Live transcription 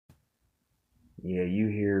Yeah, you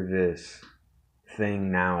hear this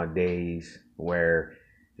thing nowadays where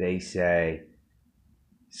they say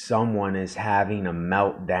someone is having a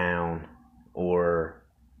meltdown or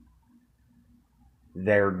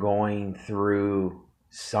they're going through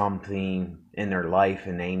something in their life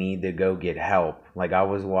and they need to go get help. Like I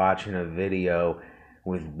was watching a video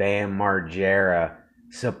with Bam Margera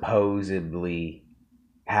supposedly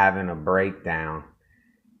having a breakdown.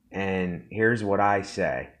 And here's what I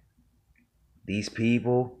say. These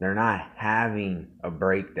people, they're not having a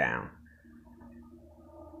breakdown.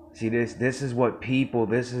 See, this is what people,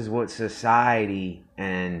 this is what society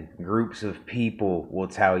and groups of people will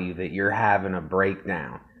tell you, that you're having a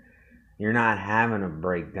breakdown. You're not having a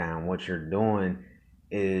breakdown. What you're doing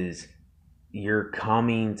is you're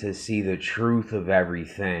coming to see the truth of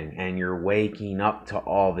everything, and you're waking up to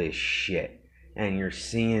all this shit, and you're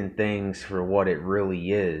seeing things for what it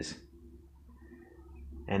really is.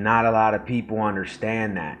 And not a lot of people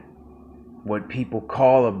understand that. What people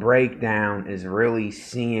call a breakdown is really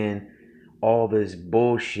seeing all this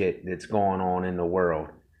bullshit that's going on in the world.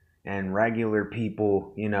 And regular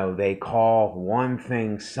people, they call one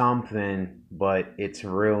thing something, but it's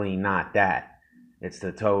really not that. It's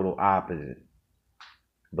the total opposite.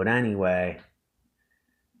 But anyway,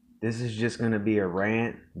 this is just going to be a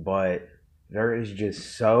rant, but there is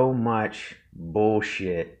just so much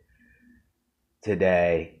bullshit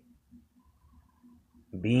today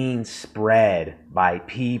being spread by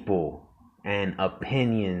people and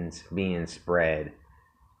opinions being spread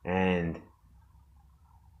and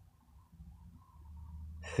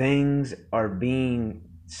things are being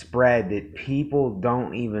spread that people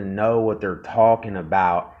don't even know what they're talking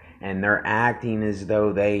about, and they're acting as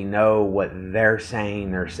though they know what they're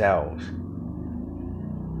saying themselves.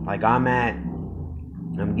 Like I'm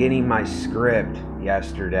getting my script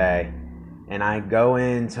yesterday, and I go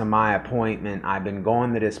into my appointment. I've been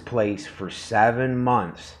going to this place for 7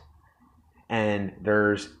 months, and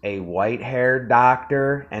there's a white-haired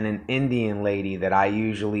doctor and an Indian lady that I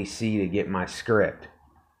usually see to get my script.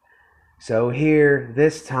 So here,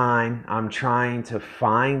 this time, I'm trying to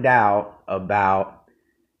find out about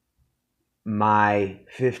my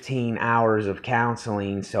 15 hours of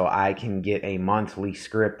counseling so I can get a monthly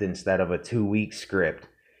script instead of a 2-week script.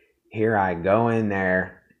 Here I go in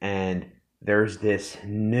there, and there's this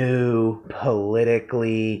new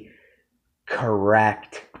politically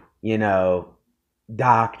correct,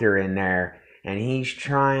 doctor in there, and he's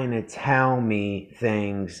trying to tell me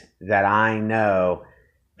things that I know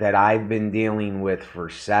that I've been dealing with for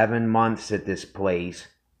 7 months at this place,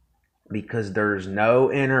 because there's no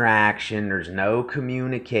interaction, there's no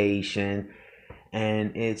communication,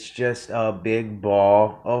 and it's just a big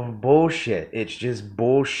ball of bullshit. It's just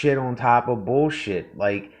bullshit on top of bullshit.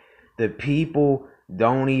 Like, the people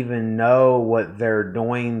don't even know what they're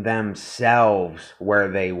doing themselves where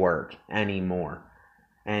they work anymore.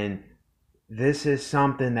 And this is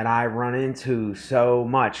something that I run into so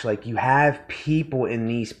much. Like, you have people in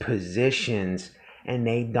these positions and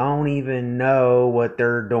they don't even know what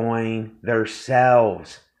they're doing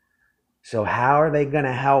themselves. So how are they going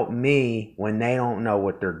to help me when they don't know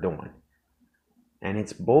what they're doing? And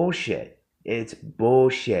it's bullshit. It's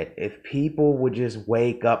bullshit. If people would just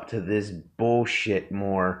wake up to this bullshit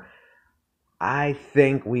more, I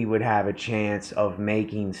think we would have a chance of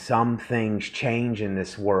making some things change in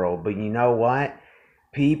this world. But you know what?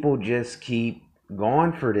 People just keep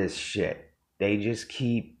going for this shit. They just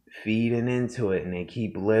keep feeding into it and they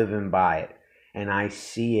keep living by it. And I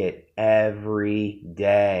see it every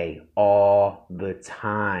day, all the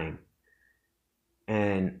time.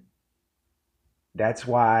 And that's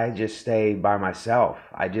why I just stay by myself.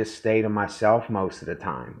 I just stay to myself most of the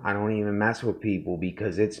time. I don't even mess with people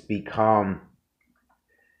because it's become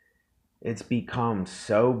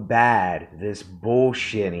so bad, this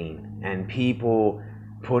bullshitting and people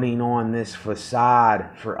putting on this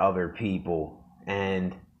facade for other people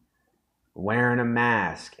and wearing a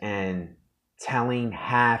mask and telling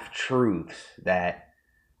half truths, that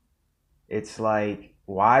it's like,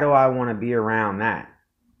 why do I want to be around that?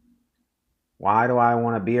 Why do I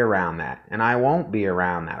want to be around that? And I won't be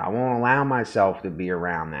around that. I won't allow myself to be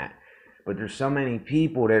around that. But there's so many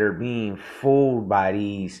people that are being fooled by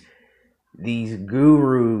these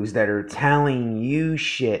gurus that are telling you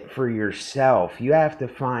shit for yourself. You have to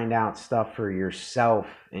find out stuff for yourself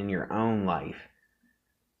in your own life.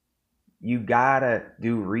 You gotta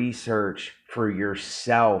do research for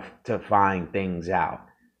yourself to find things out.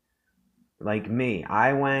 Like me,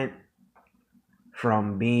 I went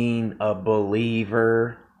from being a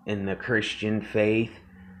believer in the Christian faith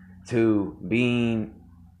to being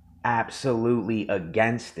absolutely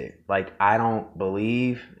against it. Like, I don't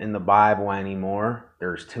believe in the Bible anymore.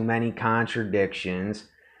 There's too many contradictions.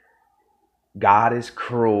 God is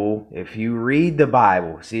cruel. If you read the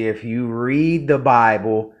Bible,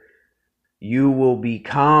 you will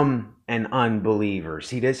become an unbeliever.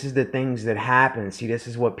 See, this is the things that happen. See, this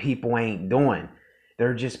is what people ain't doing.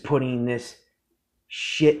 They're just putting this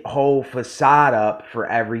shithole facade up for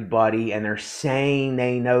everybody, and they're saying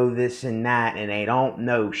they know this and that, and they don't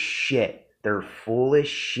know shit. They're full of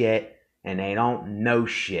shit, and they don't know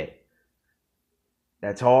shit.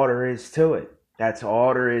 That's all there is to it. That's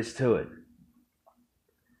all there is to it.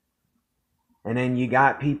 And then you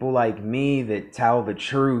got people like me that tell the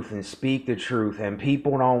truth and speak the truth, and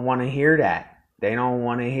people don't want to hear that. They don't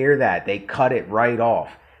want to hear that. They cut it right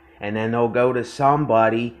off. And then they'll go to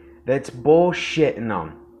somebody that's bullshitting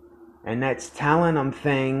them and that's telling them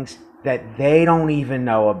things that they don't even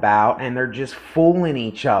know about, and they're just fooling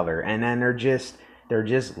each other. And then they're just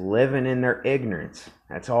living in their ignorance.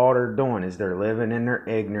 That's all they're doing, is they're living in their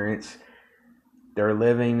ignorance. They're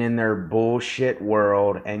living in their bullshit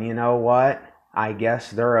world. And you know what? I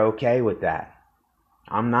guess they're okay with that.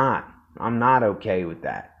 I'm not. I'm not okay with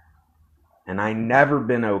that. And I never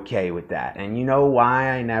been okay with that. And you know why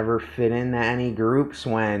I never fit into any groups?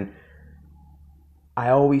 When I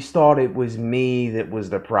always thought it was me that was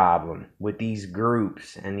the problem with these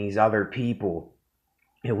groups and these other people.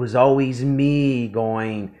 It was always me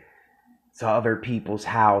going to other people's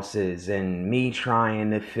houses and me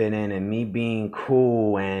trying to fit in and me being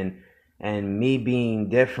cool and me being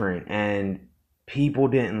different. And people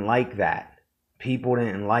didn't like that. People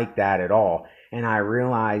didn't like that at all. And I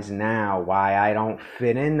realize now why I don't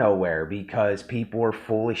fit in nowhere, because people are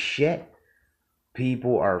full of shit.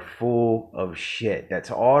 People are full of shit. That's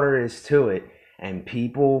all there is to it. And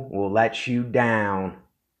people will let you down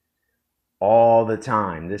all the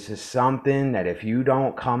time. This is something that if you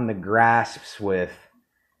don't come to grasps with,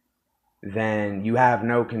 then you have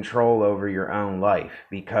no control over your own life.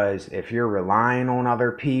 Because if you're relying on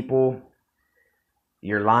other people,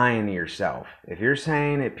 you're lying to yourself. If you're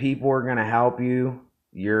saying that people are going to help you,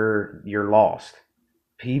 you're lost.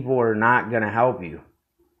 People are not going to help you.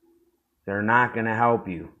 They're not going to help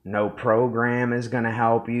you. No program is going to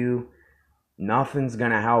help you. Nothing's going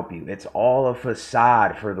to help you. It's all a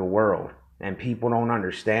facade for the world. And people don't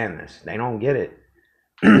understand this. They don't get it.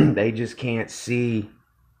 They just can't see.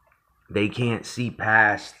 They can't see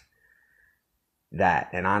past that.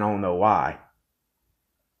 And I don't know why.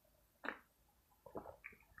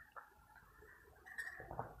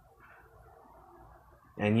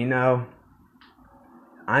 And you know,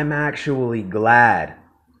 I'm actually glad.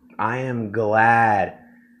 I am glad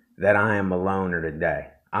that I am a loner today.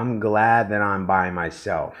 I'm glad that I'm by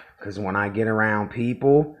myself. Because when I get around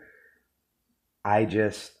people, I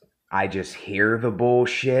just hear the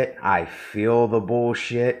bullshit. I feel the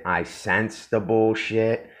bullshit. I sense the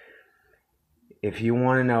bullshit. If you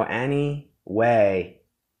want to know any way,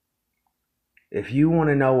 if you want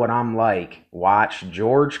to know what I'm like, watch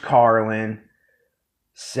George Carlin,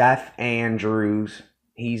 Seth Andrews.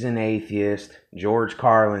 He's an atheist. George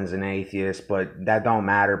Carlin's an atheist, but that don't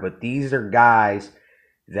matter. But these are guys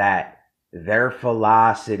that their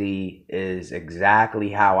philosophy is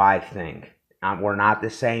exactly how I think. We're not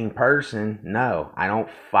the same person. No, I don't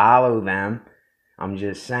follow them. I'm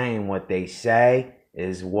just saying what they say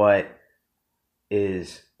is what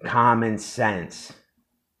is common sense,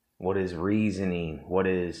 what is reasoning, what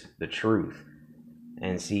is the truth.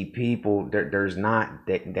 And see, people, there's not,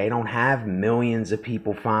 they don't have millions of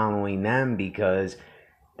people following them, because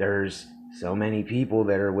there's so many people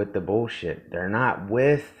that are with the bullshit. They're not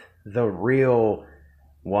with the real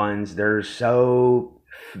ones. There's so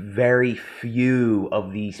very few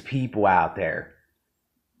of these people out there.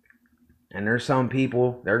 And there's some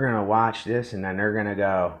people, they're going to watch this and then they're going to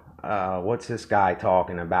go, what's this guy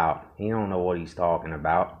talking about? He don't know what he's talking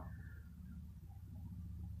about.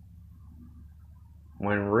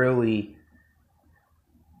 When really,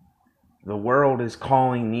 the world is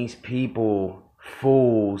calling these people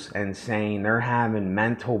fools and saying they're having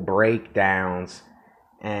mental breakdowns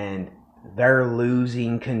and they're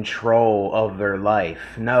losing control of their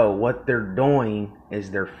life. No, what they're doing is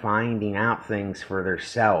they're finding out things for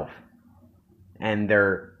themselves. And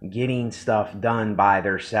they're getting stuff done by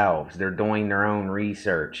themselves. They're doing their own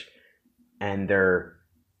research. And they're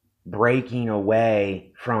breaking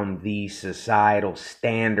away from these societal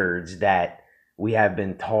standards that we have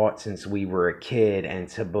been taught since we were a kid and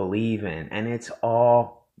to believe in. And it's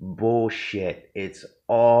all bullshit. It's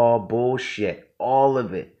all bullshit. All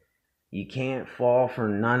of it. You can't fall for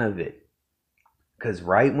none of it. Because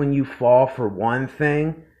right when you fall for one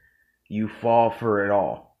thing, you fall for it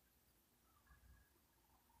all.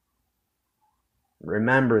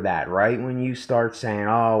 Remember that right when you start saying,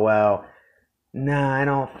 oh, well, nah, I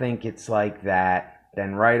don't think it's like that.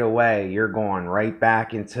 Then right away, you're going right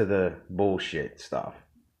back into the bullshit stuff.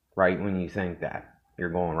 Right when you think that, you're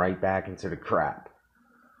going right back into the crap.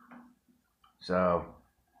 So,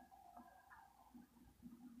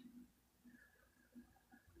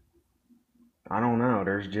 I don't know.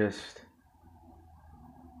 There's just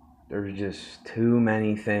too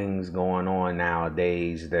many things going on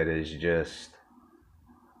nowadays that is just,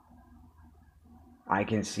 I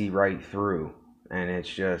can see right through. And it's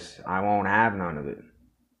just, I won't have none of it.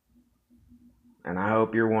 And I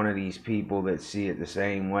hope you're one of these people that see it the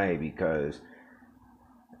same way, because,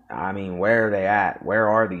 I mean, where are they at? Where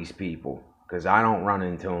are these people? Because I don't run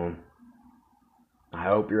into them. I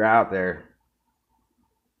hope you're out there.